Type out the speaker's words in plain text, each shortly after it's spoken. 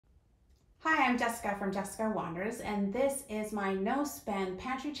Hi, I'm Jessica from Jessica Wanders, and this is my No Spend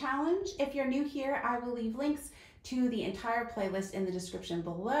Pantry Challenge. If you're new here, I will leave links to the entire playlist in the description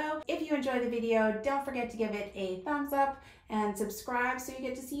below. If you enjoy the video, don't forget to give it a thumbs up and subscribe so you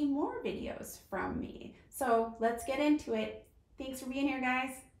get to see more videos from me. So let's get into it. Thanks for being here,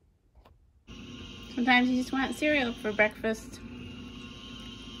 guys. Sometimes you just want cereal for breakfast.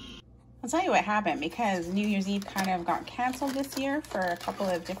 I'll tell you what happened, because New Year's Eve kind of got canceled this year for a couple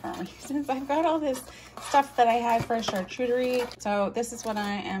of different reasons. I've got all this stuff that I had for a charcuterie. So this is what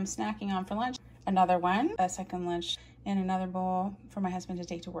I am snacking on for lunch. Another one, a second lunch in another bowl for my husband to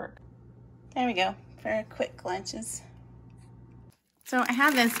take to work. There we go, for quick lunches. So I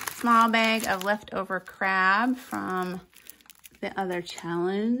have this small bag of leftover crab from the other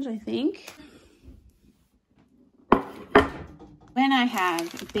challenge, I think. When I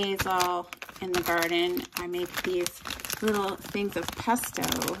have basil in the garden, I make these little things of pesto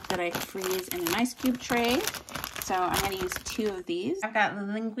that I freeze in an ice cube tray. So I'm going to use 2 of these. I've got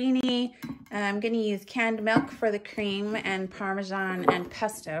linguine. I'm going to use canned milk for the cream and Parmesan and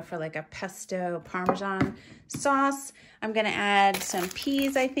pesto for like a pesto Parmesan sauce. I'm going to add some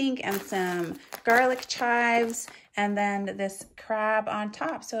peas, I think, and some garlic chives, and then this crab on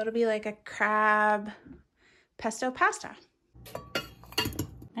top. So it'll be like a crab pesto pasta.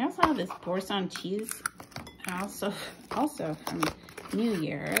 I also have this boursin cheese, also from New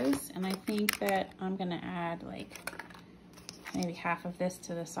Year's, and I think that I'm gonna add like maybe half of this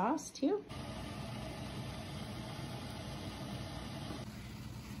to the sauce too.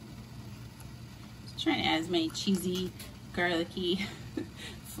 Just trying to add as many cheesy, garlicky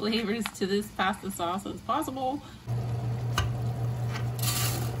flavors to this pasta sauce as possible.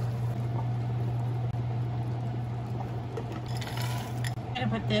 I'm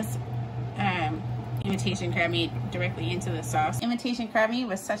gonna put this imitation crab meat directly into the sauce. Imitation crab meat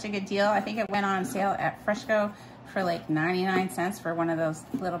was such a good deal. I think it went on sale at Freshco for like 99 cents for one of those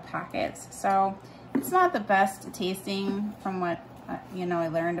little packets. So it's not the best tasting from what I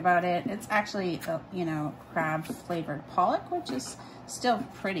learned about it. It's actually crab flavored pollock, which is still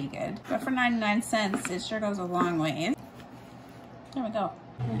pretty good. But for 99 cents, it sure goes a long way. There we go.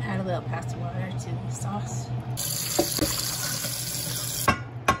 I'm gonna add a little pasta water to the sauce.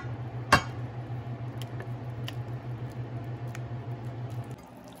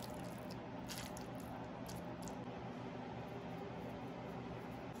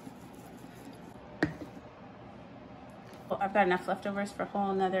 I've got enough leftovers for a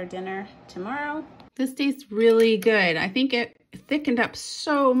whole nother dinner tomorrow. This tastes really good. I think it thickened up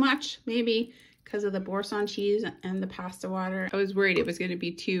so much, maybe because of the boursin cheese and the pasta water. I was worried it was going to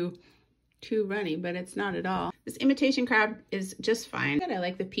be too runny, but it's not at all. This imitation crab is just fine. I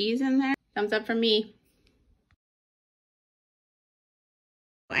like the peas in there. Thumbs up from me.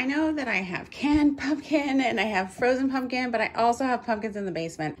 I know that I have canned pumpkin and I have frozen pumpkin, but I also have pumpkins in the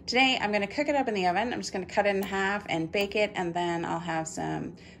basement. Today, I'm gonna cook it up in the oven. I'm just gonna cut it in half and bake it, and then I'll have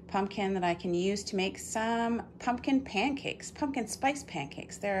some pumpkin that I can use to make some pumpkin pancakes, pumpkin spice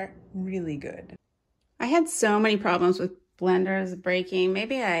pancakes. They're really good. I had so many problems with blenders breaking.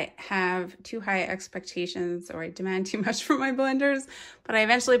 Maybe I have too high expectations or I demand too much from my blenders, but I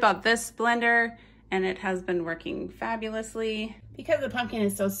eventually bought this blender and it has been working fabulously. Because the pumpkin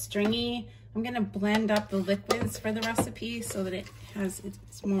is so stringy, I'm gonna blend up the liquids for the recipe so that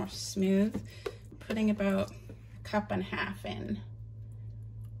it's more smooth. I'm putting about 1.5 cups in.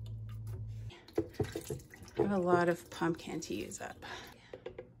 I have a lot of pumpkin to use up.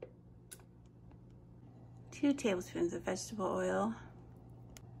 2 tablespoons of vegetable oil.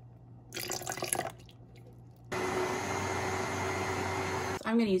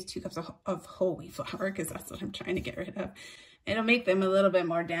 I'm gonna use 2 cups of whole wheat flour because that's what I'm trying to get rid of. It'll make them a little bit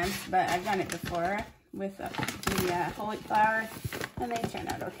more dense, but I've done it before with the whole wheat flour and they turn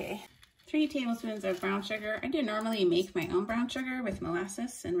out okay. 3 tablespoons of brown sugar. I do normally make my own brown sugar with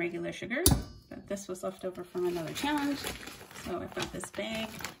molasses and regular sugar, but this was left over from another challenge, so I've got this bag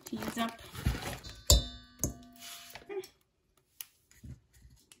to use up.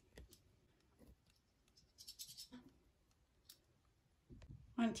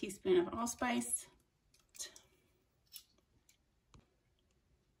 1 teaspoon of allspice.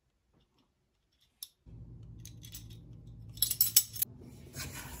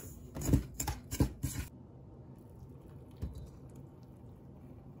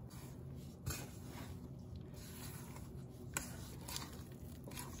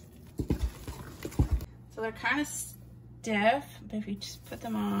 So they're kind of stiff, but if you just put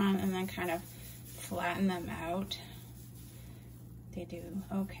them on and then kind of flatten them out, they do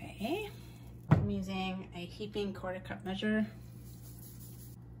okay. I'm using a heaping 1/4 cup measure.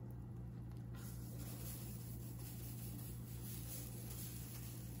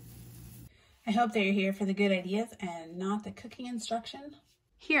 I hope that you're here for the good ideas and not the cooking instruction.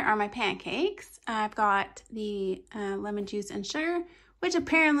 Here are my pancakes. I've got the lemon juice and sugar, which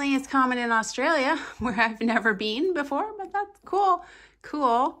apparently is common in Australia, where I've never been before, but that's cool.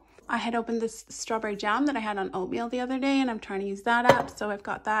 Cool. I had opened this strawberry jam that I had on oatmeal the other day, and I'm trying to use that up, so I've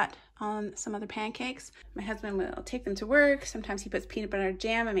got that on some other pancakes. My husband will take them to work. Sometimes he puts peanut butter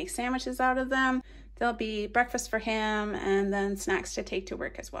jam and makes sandwiches out of them. There'll be breakfast for him and then snacks to take to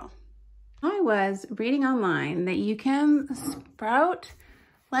work as well. I was reading online that you can sprout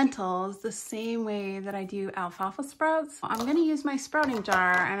lentils the same way that I do alfalfa sprouts. I'm gonna use my sprouting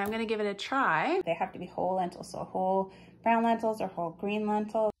jar and I'm gonna give it a try. They have to be whole lentils, so whole brown lentils or whole green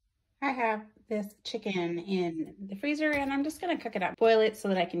lentils. I have this chicken in the freezer and I'm just gonna cook it up. Boil it so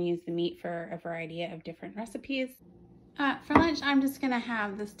that I can use the meat for a variety of different recipes. For lunch, I'm just gonna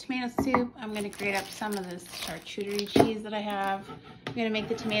have this tomato soup. I'm gonna grate up some of this charcuterie cheese that I have. I'm gonna make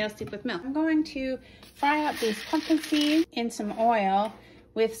the tomato soup with milk. I'm going to fry up these pumpkin seeds in some oil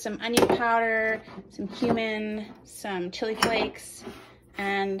with some onion powder, some cumin, some chili flakes,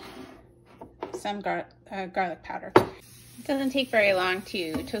 and some garlic powder. It doesn't take very long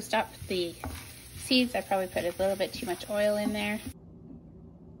to toast up the seeds. I probably put a little bit too much oil in there.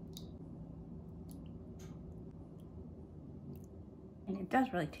 And it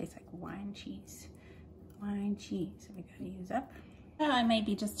does really taste like wine cheese. Wine cheese, we gotta use up. Well, it may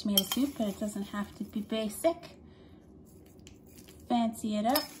be just tomato soup, but it doesn't have to be basic. Fancy it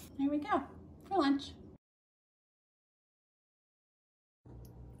up. There we go, for lunch.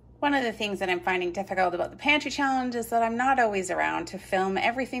 One of the things that I'm finding difficult about the pantry challenge is that I'm not always around to film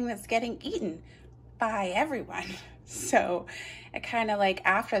everything that's getting eaten by everyone. So I kind of like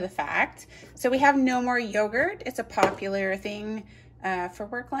after the fact. So we have no more yogurt. It's a popular thing for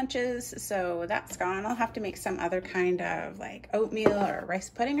work lunches. So that's gone. I'll have to make some other kind of like oatmeal or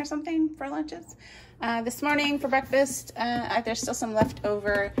rice pudding or something for lunches. This morning for breakfast, there's still some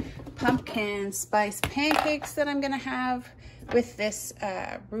leftover pumpkin spice pancakes that I'm gonna have with this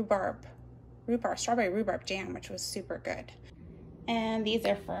strawberry rhubarb jam, which was super good. And these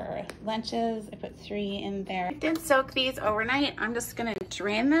are for lunches. I put 3 in there. I did soak these overnight. I'm just gonna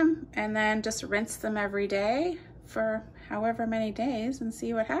drain them and then just rinse them every day for however many days and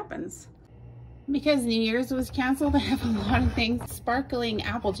see what happens. Because New Year's was canceled, I have a lot of things. Sparkling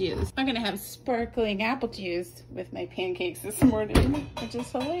apple juice. I'm gonna have sparkling apple juice with my pancakes this morning, which is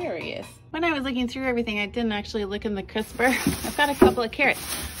hilarious. When I was looking through everything, I didn't actually look in the crisper. I've got a couple of carrots.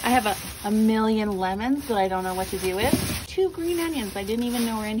 I have a million lemons that I don't know what to do with. 2 green onions I didn't even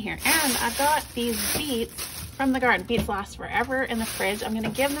know were in here. And I've got these beets from the garden. Beets last forever in the fridge. I'm gonna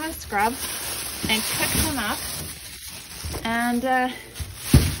give them a scrub and cook them up and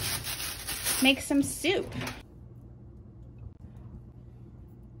make some soup.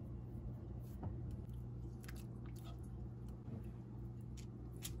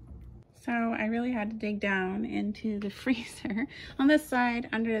 So I really had to dig down into the freezer. On this side,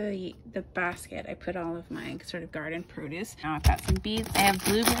 under the basket, I put all of my sort of garden produce. Now I've got some beets. I have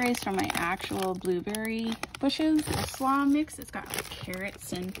blueberries from my actual blueberry bushes. A slaw mix. It's got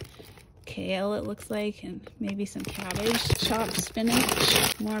carrots and kale, it looks like, and maybe some cabbage, chopped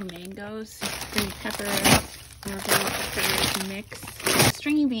spinach, more mangoes, green pepper, more green pepper mix.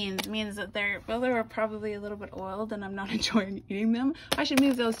 Stringy beans means that they were probably a little bit oiled and I'm not enjoying eating them. I should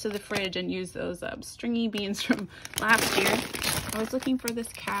move those to the fridge and use those stringy beans from last year. I was looking for this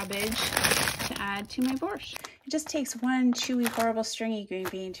cabbage to add to my borscht. It just takes one chewy, horrible, stringy green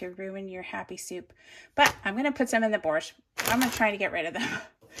bean to ruin your happy soup. But I'm gonna put some in the borscht. I'm gonna try to get rid of them.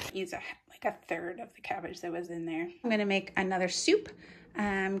 Use like a third of the cabbage that was in there. I'm gonna make another soup.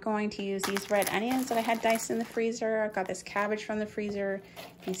 I'm going to use these red onions that I had diced in the freezer. I've got this cabbage from the freezer,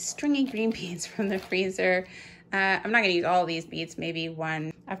 these stringy green beans from the freezer. I'm not gonna use all of these beets, maybe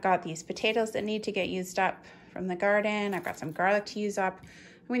one. I've got these potatoes that need to get used up from the garden. I've got some garlic to use up.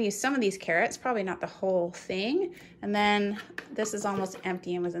 I'm gonna use some of these carrots, probably not the whole thing. And then this is almost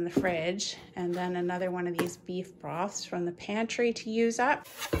empty and was in the fridge. And then another one of these beef broths from the pantry to use up.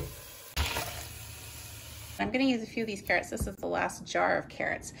 I'm gonna use a few of these carrots. This is the last jar of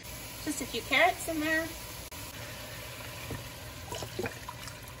carrots. Just a few carrots in there.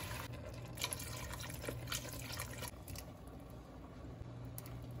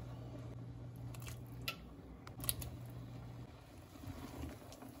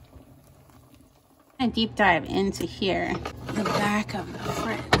 A deep dive into here, the back of the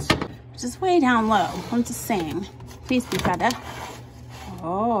fridge, which is way down low. I'm just saying, please be feta.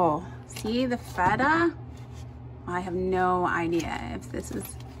 Oh, see the feta? I have no idea if this is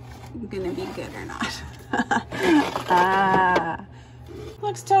gonna be good or not.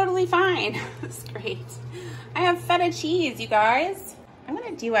 Looks totally fine. That's great. I have feta cheese, you guys. I'm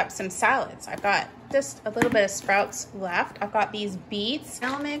gonna do up some salads. I've got just a little bit of sprouts left. I've got these beets.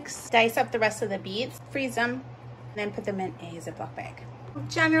 I'll dice up the rest of the beets, freeze them, and then put them in a Ziploc bag. I'm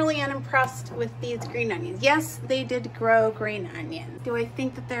generally unimpressed with these green onions. Yes, they did grow green onions. Do I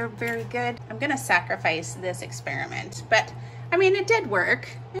think that they're very good? I'm gonna sacrifice this experiment, but I mean, it did work.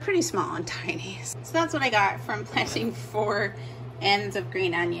 They're pretty small and tiny. So that's what I got from planting 4 ends of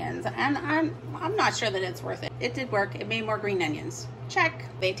green onions, and I'm not sure that it's worth it. It did work. It made more green onions. Check.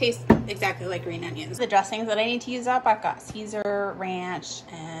 They taste exactly like green onions. The dressings that I need to use up, I've got Caesar, Ranch,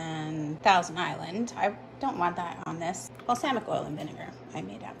 and Thousand Island. I don't want that on this. Balsamic oil and vinegar I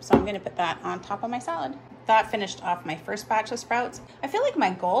made up, so I'm gonna put that on top of my salad. That finished off my first batch of sprouts. I feel like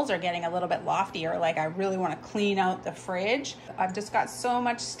my goals are getting a little bit loftier, like I really want to clean out the fridge. I've just got so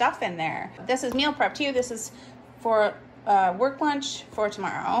much stuff in there. This is meal prep too. This is for work lunch for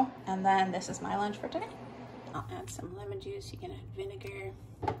tomorrow, and then this is my lunch for today. I'll add some lemon juice. You can add vinegar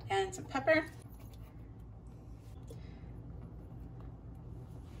and some pepper.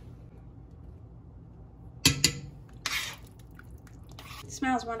 It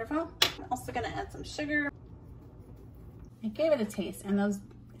smells wonderful. I'm also gonna add some sugar. I gave it a taste, and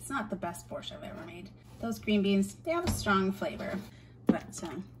it's not the best borscht I've ever made. Those green beans, they have a strong flavor, but it's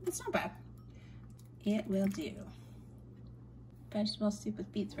not bad. It will do. Vegetable soup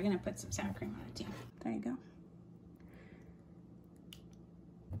with beets. We're gonna put some sour cream on it too. There you go.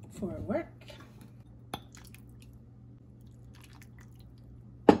 For work.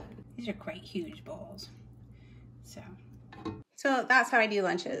 These are quite huge bowls. So that's how I do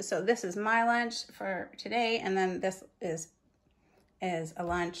lunches. So this is my lunch for today, and then this is a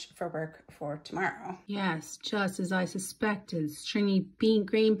lunch for work for tomorrow. Yes, just as I suspected, stringy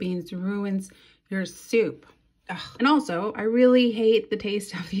green beans ruins your soup. Ugh. And also, I really hate the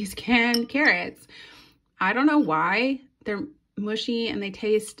taste of these canned carrots. I don't know why. They're mushy and they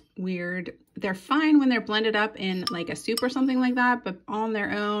taste weird. They're fine when they're blended up in like a soup or something like that, but on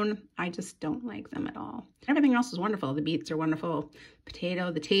their own, I just don't like them at all. Everything else is wonderful. The beets are wonderful.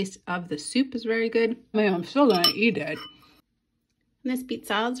 Potato, the taste of the soup is very good. I mean, I'm still gonna eat it. And this beet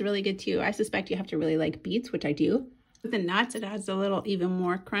salad's really good too. I suspect you have to really like beets, which I do. With the nuts, it adds a little even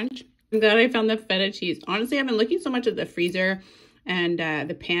more crunch. I'm glad I found the feta cheese. Honestly, I've been looking so much at the freezer and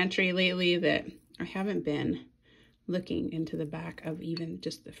the pantry lately that I haven't been looking into the back of even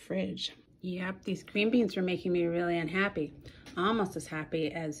just the fridge. Yep, these green beans are making me really unhappy. Almost as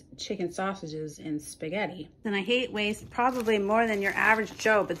happy as chicken sausages in spaghetti. And I hate waste probably more than your average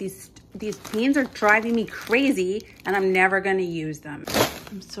Joe, but these beans are driving me crazy and I'm never gonna use them.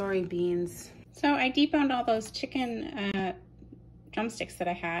 I'm sorry, beans. So I deboned all those chicken drumsticks that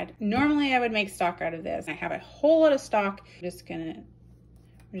I had. Normally I would make stock out of this. I have a whole lot of stock. We're just gonna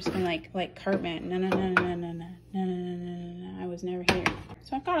like carpet. No. I was never here.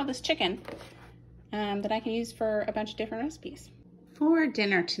 So I've got all this chicken that I can use for a bunch of different recipes. For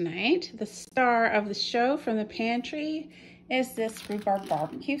dinner tonight, the star of the show from the pantry is this rhubarb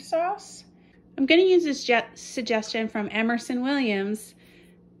barbecue sauce. I'm gonna use this suggestion from Emerson Williams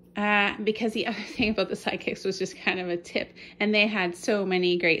because the other thing about the sidekicks was just kind of a tip, and they had so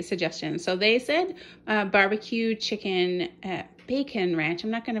many great suggestions. So they said barbecue chicken bacon ranch.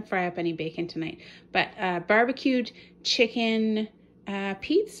 I'm not going to fry up any bacon tonight, but barbecued chicken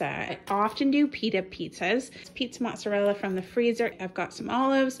pizza. I often do pita pizzas. It's pizza mozzarella from the freezer. I've got some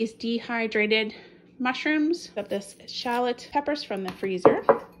olives, these dehydrated mushrooms, got this shallot peppers from the freezer.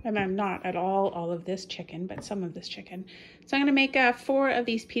 And I'm not at all of this chicken, but some of this chicken. So I'm gonna make 4 of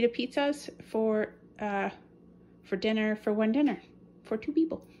these pita pizzas for dinner, for one dinner, for 2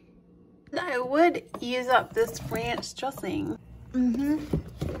 people. I would use up this ranch dressing.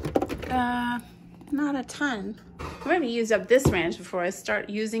 Not a ton. I'm gonna use up this ranch before I start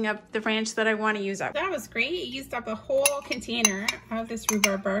using up the ranch that I want to use up. That was great. I used up a whole container of this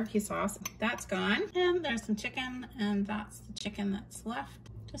rhubarb barbecue sauce. That's gone. And there's some chicken, and that's the chicken that's left.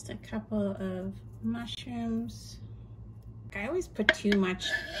 Just a couple of mushrooms. I always put too many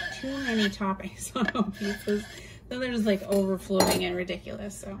toppings on pizzas, so they're just like overflowing and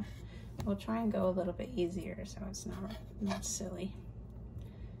ridiculous. So we'll try and go a little bit easier so it's not silly.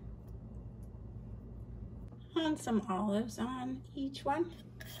 And some olives on each one.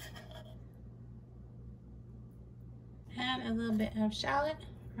 And a little bit of shallot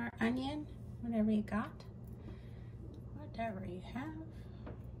or onion, whatever you got. Whatever you have.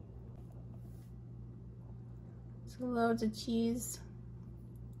 So loads of cheese.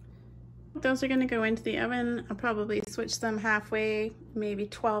 Those are gonna go into the oven. I'll probably switch them halfway, maybe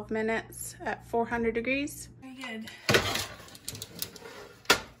 12 minutes at 400 degrees. Very good.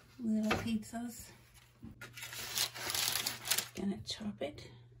 little pizzas. Gonna chop it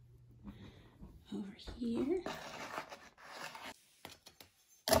over here.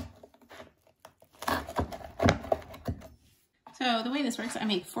 So the way this works, I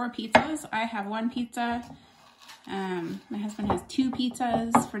make 4 pizzas. I have 1 pizza. My husband has 2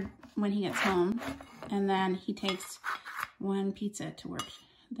 pizzas for when he gets home. And then he takes 1 pizza to work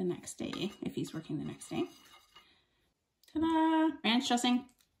the next day, if he's working the next day. Ta-da! Ranch dressing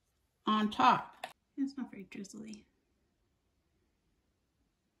on top. It's not very drizzly.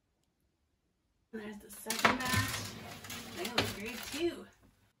 There's the second batch. They look great too.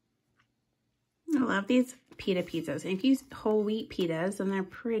 I love these pita pizzas. I use whole wheat pitas and they're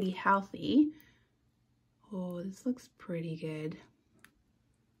pretty healthy. Oh, this looks pretty good.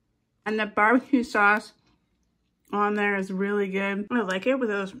 And the barbecue sauce on there is really good. I like it with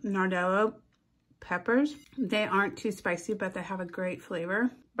those Nardello peppers. They aren't too spicy, but they have a great flavor.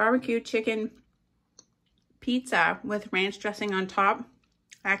 Barbecue chicken pizza with ranch dressing on top.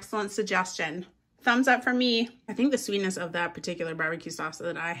 Excellent suggestion. Thumbs up for me. I think the sweetness of that particular barbecue sauce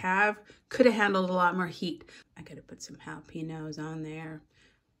that I have could have handled a lot more heat. I could have put some jalapenos on there,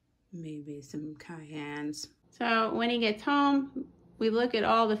 maybe some cayennes. So when he gets home, we look at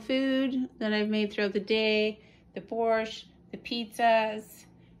all the food that I've made throughout the day, the borscht, the pizzas,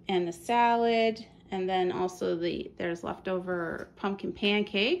 and the salad, and then also there's leftover pumpkin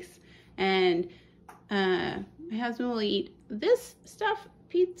pancakes. And my husband will eat this stuff,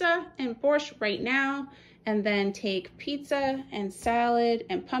 pizza and borscht right now, and then take pizza and salad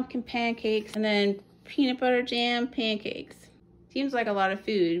and pumpkin pancakes and then peanut butter jam pancakes. Seems like a lot of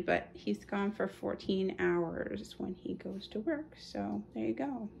food, but he's gone for 14 hours when he goes to work. So there you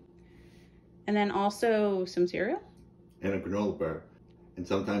go. And then also some cereal. And a granola bar. And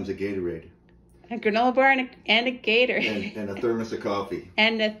sometimes a Gatorade. A granola bar and a Gatorade. And a thermos of coffee.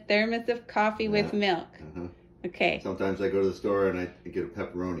 And a thermos of coffee with milk. Okay. Sometimes I go to the store and I get a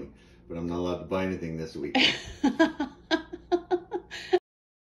pepperoni, but I'm not allowed to buy anything this week.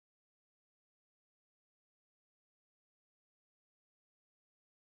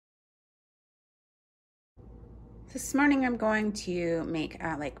 This morning I'm going to make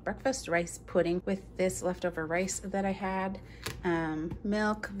like breakfast rice pudding with this leftover rice that I had.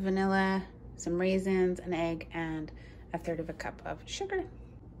 Milk, vanilla, some raisins, an egg, and 1/3 of a cup of sugar.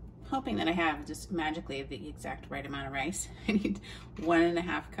 Hoping that I have just magically the exact right amount of rice. I need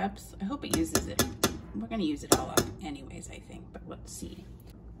 1.5 cups. I hope it uses it. We're gonna use it all up anyways, I think, but let's see.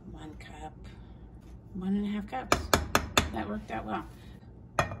 1 cup, 1.5 cups. That worked out well.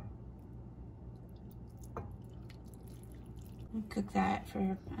 I'll cook that for,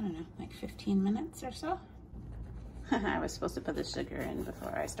 I don't know, like 15 minutes or so. I was supposed to put the sugar in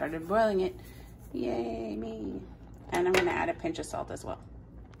before I started boiling it. Yay, me. And I'm gonna add a pinch of salt as well.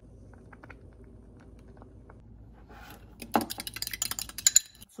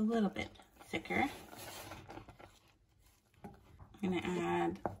 It's a little bit thicker. I'm gonna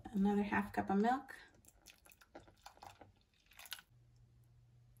add another 1/2 cup of milk.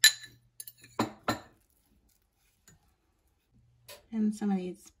 And some of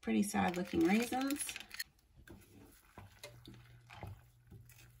these pretty sad looking raisins.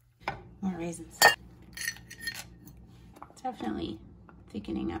 More raisins. Definitely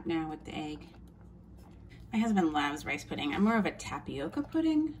thickening up now with the egg. My husband loves rice pudding. I'm more of a tapioca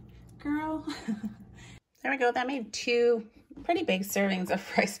pudding girl. There we go. That made 2 pretty big servings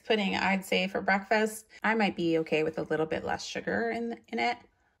of rice pudding, I'd say, for breakfast. I might be okay with a little bit less sugar in it,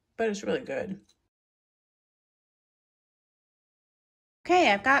 but it's really good.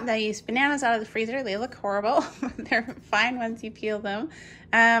 Okay, I've got these bananas out of the freezer. They look horrible. They're fine once you peel them.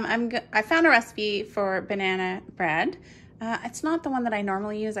 I found a recipe for banana bread. It's not the one that I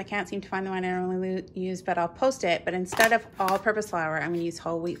normally use. I can't seem to find the one I normally use, but I'll post it. But instead of all-purpose flour, I'm gonna use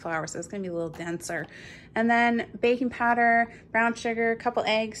whole wheat flour, so it's gonna be a little denser. And then baking powder, brown sugar, a couple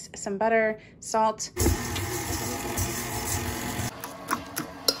eggs, some butter, salt.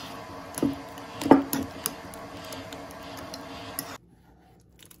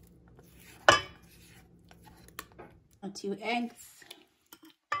 And 2 eggs.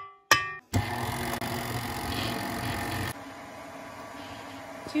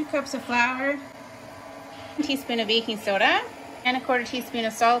 2 cups of flour, 1 teaspoon of baking soda, and 1/4 teaspoon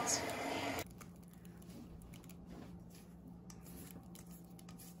of salt.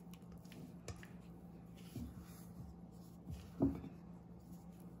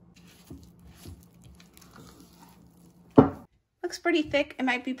 Looks pretty thick. It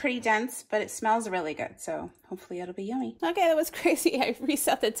might be pretty dense, but it smells really good, so hopefully it'll be yummy. Okay, that was crazy. I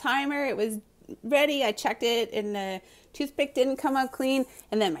reset the timer. It was ready. I checked it and the toothpick didn't come out clean.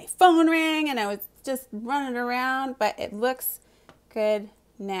 And then my phone rang and I was just running around, but it looks good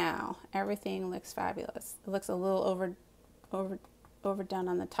now. Everything looks fabulous. It looks a little overdone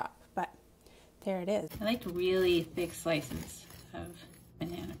on the top, but there it is. I like really thick slices of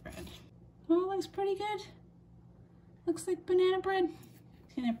banana bread. Oh, it looks pretty good. Looks like banana bread.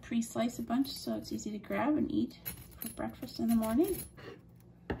 I'm gonna pre-slice a bunch so it's easy to grab and eat for breakfast in the morning.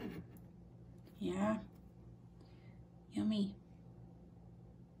 Yeah, yummy.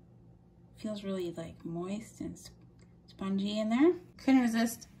 Feels really like moist and spongy in there. Couldn't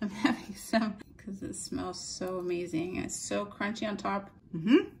resist. I'm having some because it smells so amazing. It's so crunchy on top.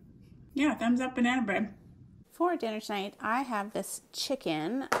 Yeah, thumbs up banana bread. For dinner tonight, I have this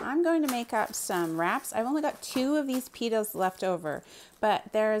chicken. I'm going to make up some wraps. I've only got 2 of these pitas left over, but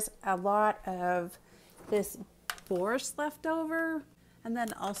there's a lot of this borscht left over, and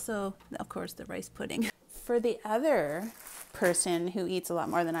then also, of course, the rice pudding. For the other person who eats a lot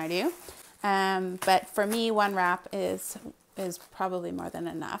more than I do, but for me, 1 wrap is probably more than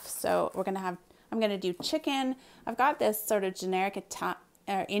enough. So I'm gonna do chicken. I've got this sort of generic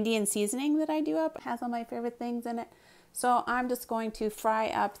Indian seasoning that I do up. It has all my favorite things in it. So I'm just going to fry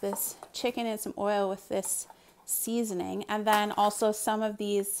up this chicken in some oil with this seasoning, and then also some of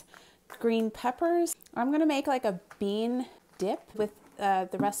these green peppers. I'm gonna make like a bean dip with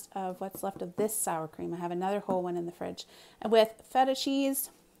the rest of what's left of this sour cream. I have another whole one in the fridge, and with feta cheese,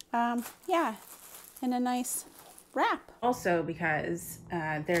 yeah, and a nice wrap. Also because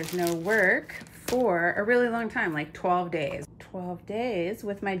there's no work for a really long time, like 12 days. 12 days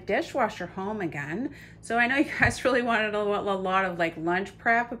with my dishwasher home again. So I know you guys really wanted a lot of like lunch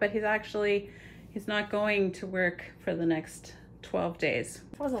prep, but he's not going to work for the next 12 days.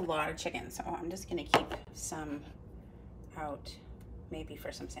 It was a lot of chicken, so I'm just gonna keep some out, maybe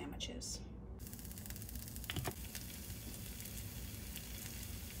for some sandwiches.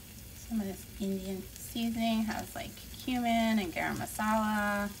 Some of this Indian seasoning has like cumin and garam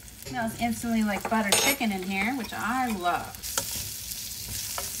masala. It smells instantly like butter chicken in here, which I love.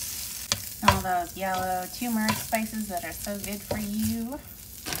 All those yellow turmeric spices that are so good for you.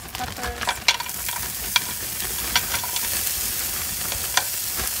 Peppers.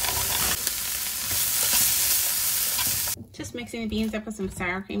 Just mixing the beans up with some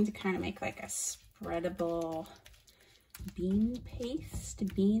sour cream to kind of make like a spreadable bean paste,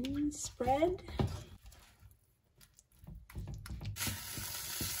 bean spread.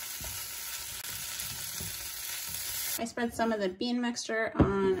 I spread some of the bean mixture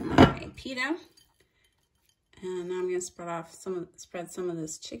on my pita, and now I'm going to spread some of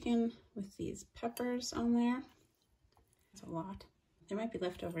this chicken with these peppers on there. That's a lot. There might be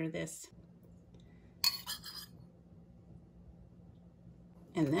leftover of this.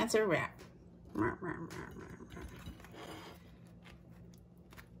 And that's a wrap.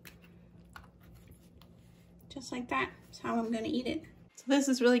 Just like that. That's how I'm going to eat it. So this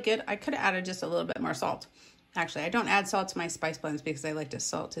is really good. I could have added just a little bit more salt. Actually, I don't add salt to my spice blends because I like to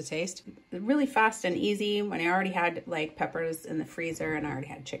salt to taste. Really fast and easy when I already had like peppers in the freezer and I already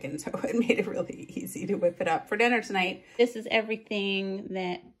had chicken, so it made it really easy to whip it up for dinner tonight. This is everything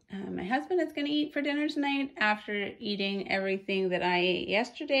that my husband is going to eat for dinner tonight after eating everything that I ate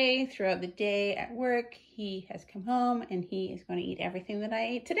yesterday throughout the day at work. He has come home and he is going to eat everything that I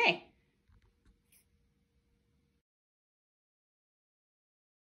ate today.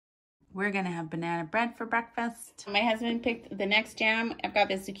 We're gonna have banana bread for breakfast. My husband picked the next jam. I've got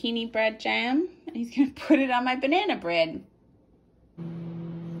the zucchini bread jam, and he's gonna put it on my banana bread.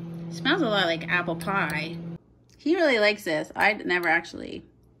 It smells a lot like apple pie. He really likes this. I'd never actually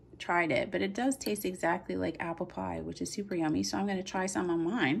tried it, but it does taste exactly like apple pie, which is super yummy, so I'm gonna try some on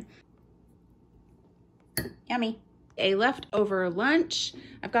mine. Yummy. A leftover lunch.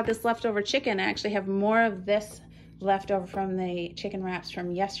 I've got this leftover chicken. I actually have more of this left over from the chicken wraps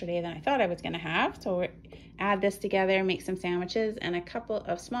from yesterday than I thought I was going to have. So add this together, make some sandwiches, and a couple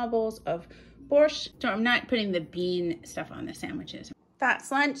of small bowls of borscht. So I'm not putting the bean stuff on the sandwiches.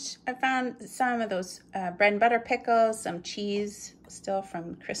 That's lunch. I found some of those bread and butter pickles, some cheese still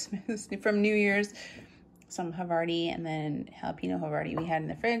from Christmas, from New Year's, some Havarti, and then jalapeno Havarti we had in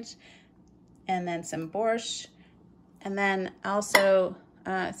the fridge, and then some borscht, and then also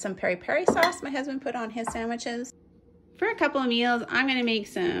some peri-peri sauce my husband put on his sandwiches. For a couple of meals, I'm gonna make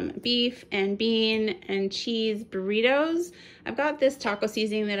some beef and bean and cheese burritos. I've got this taco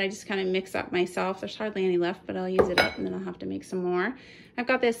seasoning that I just kind of mix up myself. There's hardly any left, but I'll use it up and then I'll have to make some more. I've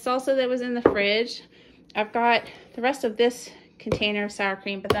got this salsa that was in the fridge. I've got the rest of this container of sour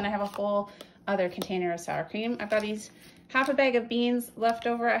cream, but then I have a whole other container of sour cream. I've got these half a bag of beans left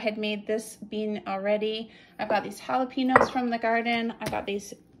over. I had made this bean already. I've got these jalapenos from the garden. I've got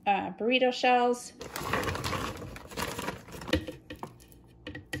these burrito shells.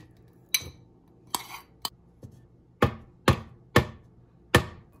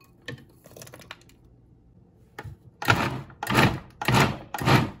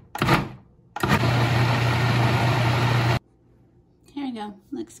 There we go.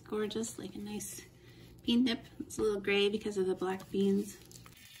 Looks gorgeous, like a nice bean dip. It's a little gray because of the black beans.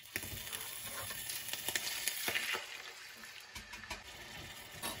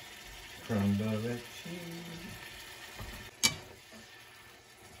 Crumble the cheese.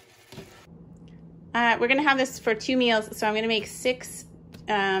 We're gonna have this for 2 meals, so I'm gonna make 6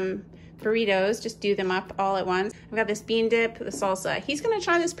 burritos, just do them up all at once. I've got this bean dip, the salsa. He's gonna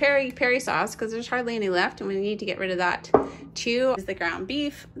try this peri sauce because there's hardly any left and we need to get rid of that too. Is the ground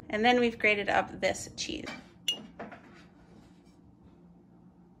beef, and then we've grated up this cheese.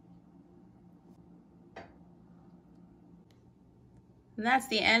 And that's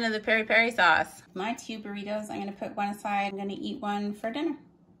the end of the peri sauce. My 2 burritos, I'm gonna put one aside. I'm gonna eat one for dinner.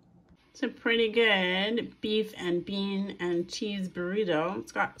 It's a pretty good beef and bean and cheese burrito.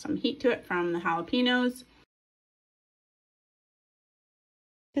 It's got some heat to it from the jalapenos.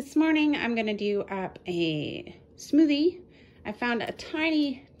 This morning, I'm gonna do up a smoothie. I found a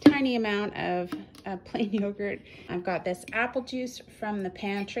tiny amount of plain yogurt. I've got this apple juice from the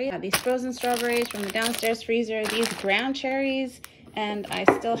pantry, these frozen strawberries from the downstairs freezer, these ground cherries, and I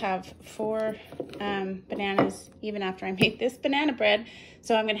still have 4 bananas even after I make this banana bread.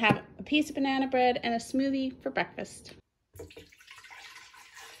 So I'm gonna have a piece of banana bread and a smoothie for breakfast.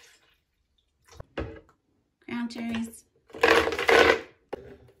 Ground cherries.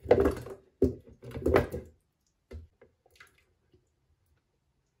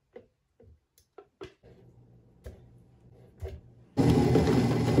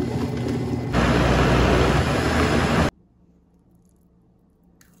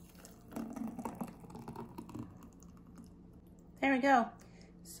 There we go.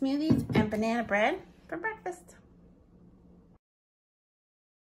 Smoothies and banana bread for breakfast.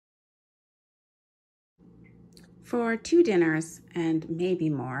 For 2 dinners and maybe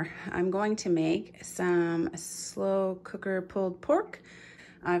more, I'm going to make some slow cooker pulled pork.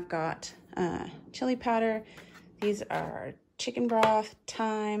 I've got chili powder. These are chicken broth,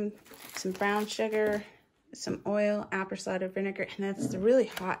 thyme, some brown sugar, some oil, apple cider vinegar, and that's really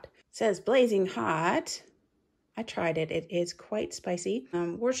hot. It says blazing hot. I tried it. It is quite spicy.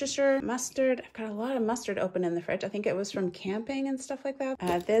 Worcestershire mustard. I've got a lot of mustard open in the fridge. I think it was from camping and stuff like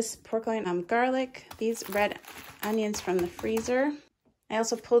that. This pork loin, garlic. These red onions from the freezer. I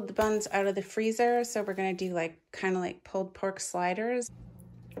also pulled the buns out of the freezer, so we're gonna do like kind of like pulled pork sliders.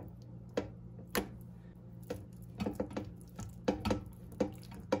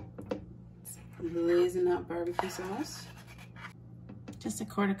 Blazing up barbecue sauce. Just a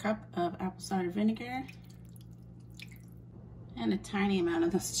 1/4 cup of apple cider vinegar. And a tiny amount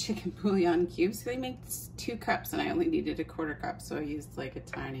of those chicken bouillon cubes. They make 2 cups and I only needed a 1/4 cup, so I used like a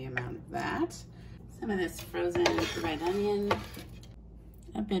tiny amount of that. Some of this frozen red onion,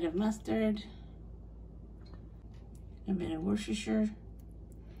 a bit of mustard, a bit of Worcestershire.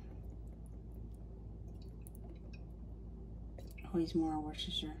 Always more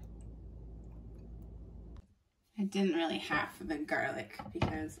Worcestershire. I didn't really have the garlic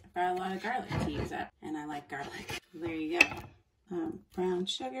because I've got a lot of garlic to use up and I like garlic. There you go. Brown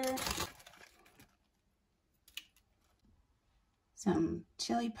sugar, some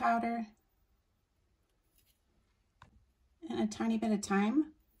chili powder, and a tiny bit of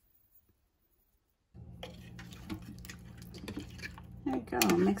thyme. There we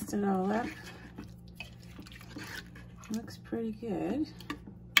go, mixed it all up. Looks pretty good.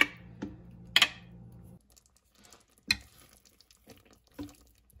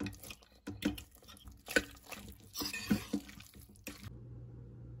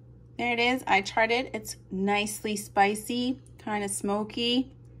 There it is. I tried it. It's nicely spicy, kind of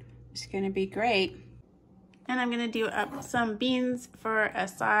smoky. It's gonna be great. And I'm gonna do up some beans for a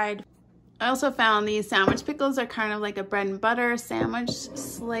side. I also found these sandwich pickles are kind of like a bread and butter sandwich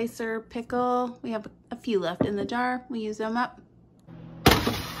slicer pickle. We have a few left in the jar. We use them up.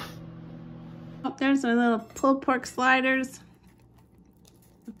 Oh, there's our little pulled pork sliders,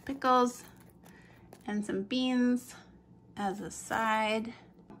 pickles, and some beans as a side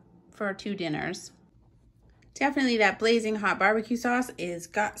for 2 dinners. Definitely that blazing hot barbecue sauce is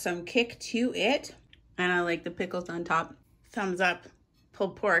got some kick to it. And I like the pickles on top. Thumbs up,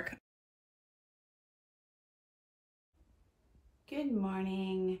 pulled pork. Good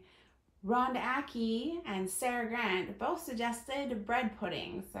morning. Rhonda Aki and Sarah Grant both suggested bread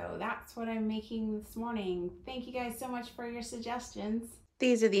pudding, so that's what I'm making this morning. Thank you guys so much for your suggestions.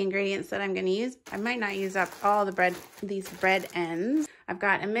 These are the ingredients that I'm going to use. I might not use up all the these bread ends. I've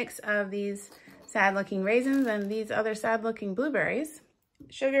got a mix of these sad looking raisins and these other sad looking blueberries.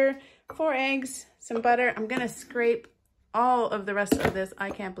 Sugar, 4 eggs, some butter. I'm going to scrape all of the rest of this, I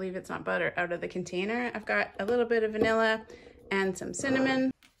can't believe it's not butter, out of the container. I've got a little bit of vanilla and some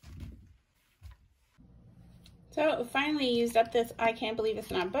cinnamon. So finally used up this I can't believe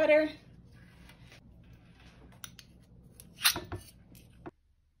it's not butter.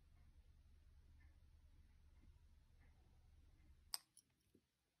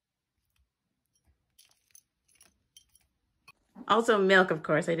 Also milk, of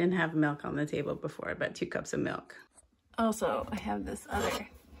course. I didn't have milk on the table before, but 2 cups of milk. Also, I have this other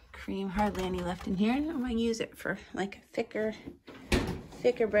cream, hardly any left in here. I'm gonna use it for like a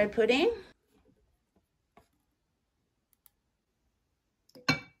thicker bread pudding.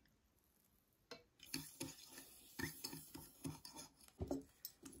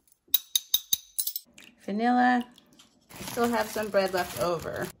 Vanilla. Still have some bread left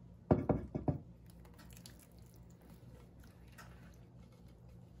over.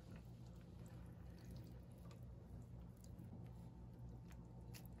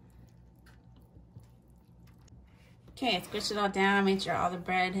 Okay, I squished it all down, made sure all the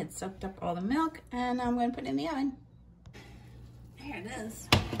bread had soaked up all the milk, and I'm going to put it in the oven. There it is.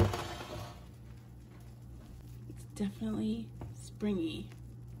 It's definitely springy.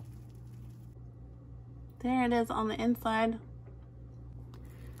 There it is on the inside.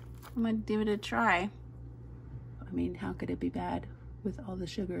 I'm going to give it a try. I mean, how could it be bad with all the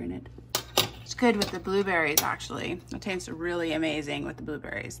sugar in it? It's good with the blueberries, actually. It tastes really amazing with the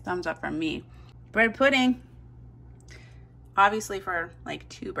blueberries. Thumbs up from me. Bread pudding. Obviously for like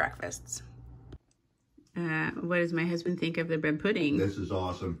 2 breakfasts. What does my husband think of the bread pudding? This is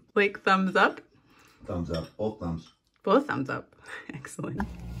awesome. Like thumbs up? Thumbs up. Both thumbs. Both thumbs up. Excellent.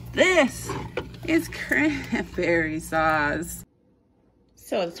 This is cranberry sauce.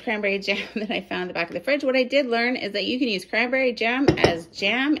 So it's cranberry jam that I found in the back of the fridge. What I did learn is that you can use cranberry jam as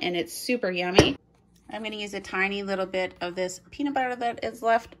jam and it's super yummy. I'm gonna use a tiny little bit of this peanut butter that is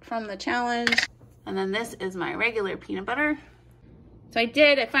left from the challenge. And then this is my regular peanut butter. So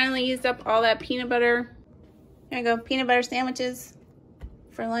I finally used up all that peanut butter. There you go, peanut butter sandwiches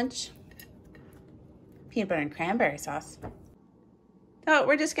for lunch. Peanut butter and cranberry sauce. So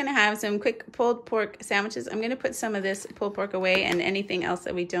we're just gonna have some quick pulled pork sandwiches. I'm gonna put some of this pulled pork away and anything else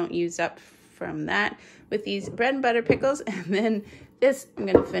that we don't use up from that with these bread and butter pickles. And then this I'm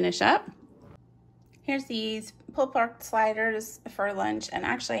gonna finish up. Here's these pulled pork sliders for lunch, and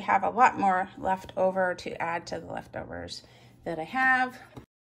actually I have a lot more left over to add to the leftovers that I have.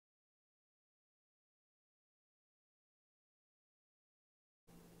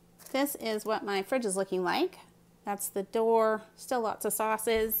 This is what my fridge is looking like. That's the door, still lots of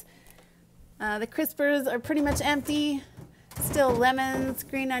sauces. The crispers are pretty much empty. Still lemons,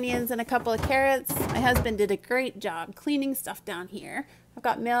 green onions, and a couple of carrots. My husband did a great job cleaning stuff down here. I've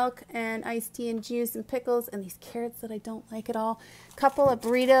got milk and iced tea and juice and pickles and these carrots that I don't like at all. Couple of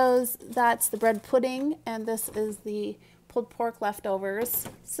burritos, that's the bread pudding, and this is the pulled pork leftovers.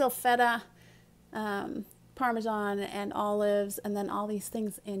 Still feta, Parmesan and olives, and then all these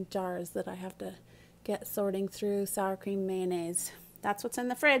things in jars that I have to get sorting through. Sour cream, mayonnaise. That's what's in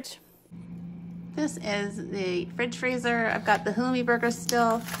the fridge. This is the fridge freezer. I've got the halloumi burger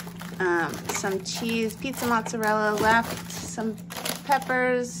still, some cheese, pizza mozzarella left, some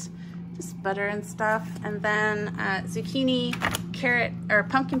peppers, just butter and stuff, and then zucchini, carrot, or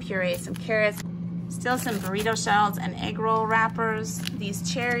pumpkin puree, some carrots, still some burrito shells and egg roll wrappers,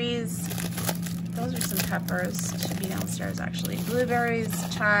 these cherries, those are some peppers, should be downstairs actually, blueberries,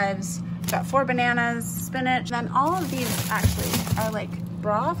 chives, got 4 bananas, spinach, and then all of these actually are like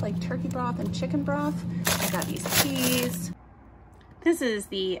broth, like turkey broth and chicken broth. I got these peas. This is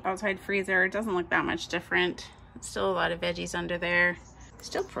the outside freezer. It doesn't look that much different. Still a lot of veggies under there.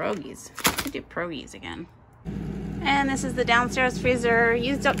 Still pierogies. I could do pierogies again. And this is the downstairs freezer.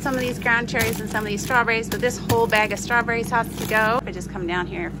 Used up some of these ground cherries and some of these strawberries, but this whole bag of strawberries has to go. I just come down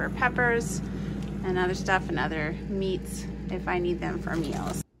here for peppers and other stuff and other meats if I need them for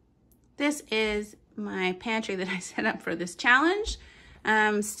meals. This is my pantry that I set up for this challenge.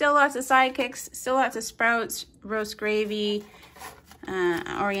 Still lots of sidekicks, still lots of sprouts, roast gravy,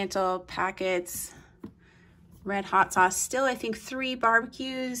 oriental packets, red hot sauce, still I think 3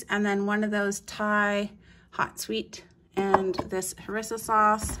 barbecues, and then one of those Thai hot sweet, and this harissa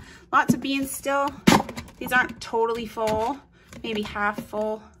sauce. Lots of beans still. These aren't totally full, maybe half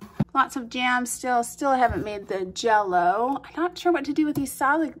full. Lots of jam still. Still haven't made the Jell-O. I'm not sure what to do with these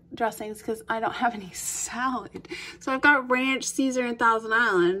salad dressings because I don't have any salad. So I've got ranch, Caesar, and Thousand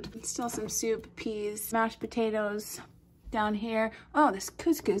Island. Still some soup, peas, mashed potatoes down here. Oh, this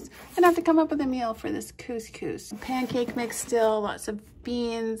couscous. I'm gonna have to come up with a meal for this couscous. Pancake mix still, lots of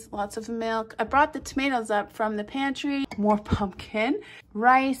beans, lots of milk. I brought the tomatoes up from the pantry. More pumpkin,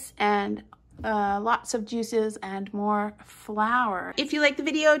 rice, and lots of juices and more flour. If you like the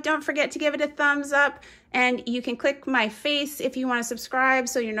video, don't forget to give it a thumbs up, and you can click my face if you want to subscribe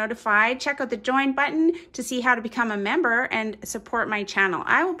so you're notified. Check out the join button to see how to become a member and support my channel.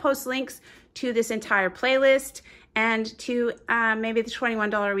 I will post links to this entire playlist and to maybe the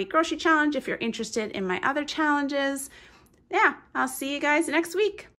 $21 a week grocery challenge if you're interested in my other challenges. Yeah, I'll see you guys next week.